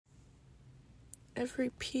Every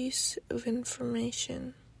piece of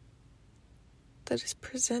information that is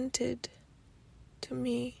presented to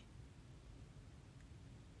me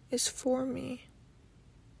is for me.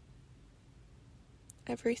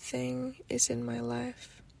 Everything is in my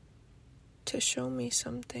life to show me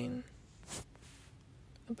something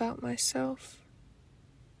about myself,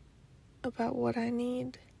 about what I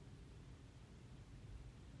need.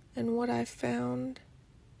 And what I've found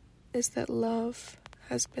is that love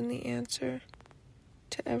has been the answer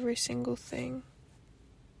to every single thing.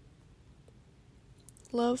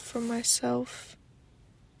 Love for myself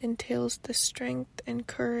entails the strength and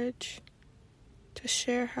courage to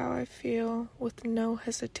share how I feel with no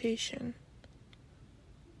hesitation.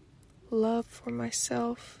 Love for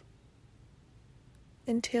myself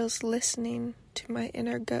entails listening to my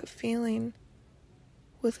inner gut feeling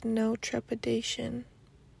with no trepidation.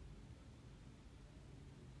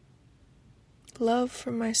 Love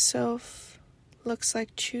for myself looks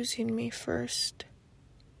like choosing me first.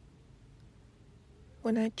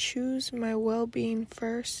 When I choose my well-being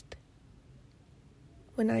first,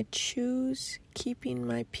 when I choose keeping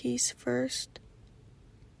my peace first,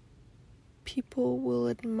 people will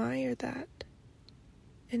admire that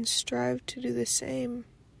and strive to do the same.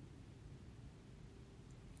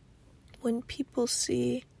 When people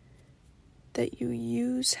see that you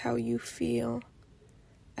use how you feel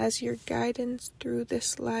as your guidance through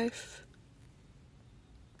this life,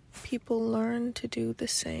 people learn to do the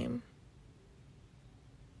same.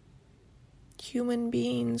 Human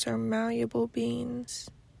beings are malleable beings.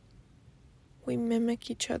 We mimic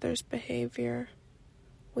each other's behavior.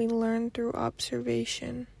 We learn through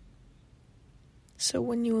observation. So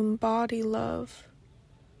when you embody love,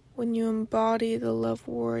 when you embody the love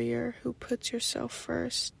warrior who puts yourself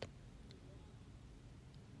first,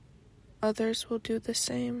 others will do the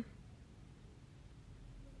same.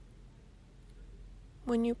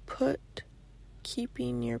 When you put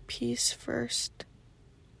keeping your peace first,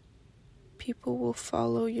 people will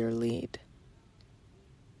follow your lead.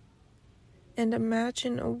 And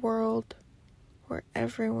imagine a world where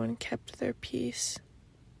everyone kept their peace,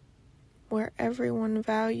 where everyone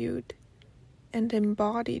valued and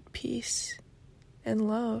embodied peace and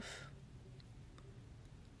love.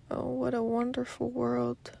 Oh, what a wonderful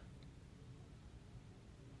world.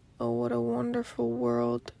 Oh, what a wonderful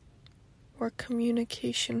world where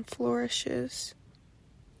communication flourishes,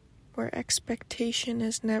 where expectation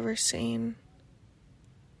is never seen,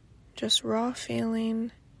 just raw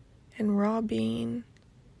feeling and raw being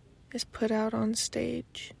is put out on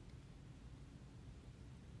stage.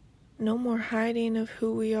 No more hiding of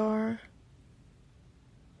who we are.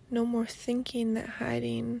 No more thinking that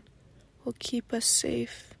hiding will keep us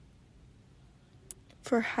safe.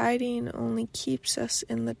 For hiding only keeps us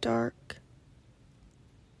in the dark.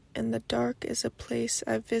 And the dark is a place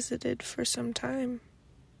I've visited for some time.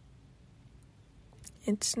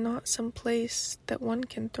 It's not some place that one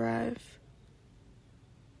can thrive.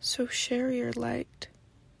 So share your light.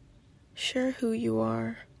 Share who you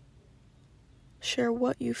are. Share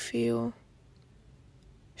what you feel.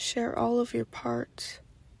 Share all of your parts.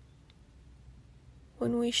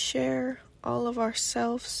 When we share all of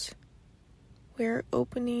ourselves, we are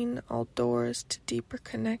opening all doors to deeper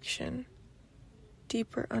connection,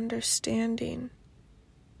 deeper understanding,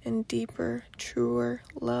 and deeper, truer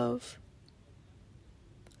love.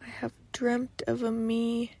 I have dreamt of a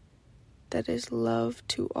me that is love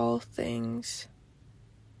to all things,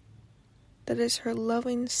 that is her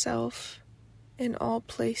loving self in all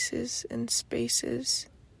places and spaces,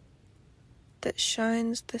 that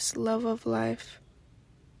shines this love of life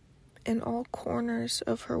in all corners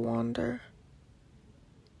of her wander.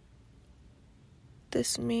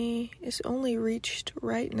 This me is only reached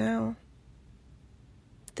right now.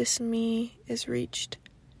 This me is reached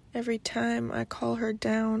every time I call her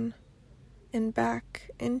down and back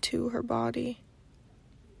into her body.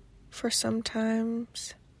 For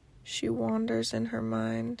sometimes she wanders in her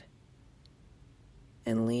mind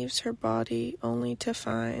and leaves her body only to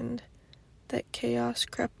find that chaos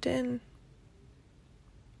crept in.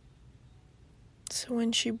 So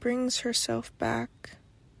when she brings herself back,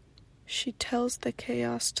 she tells the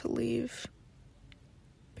chaos to leave,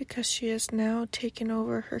 because she has now taken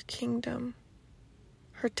over her kingdom,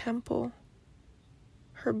 her temple,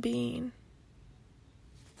 her being.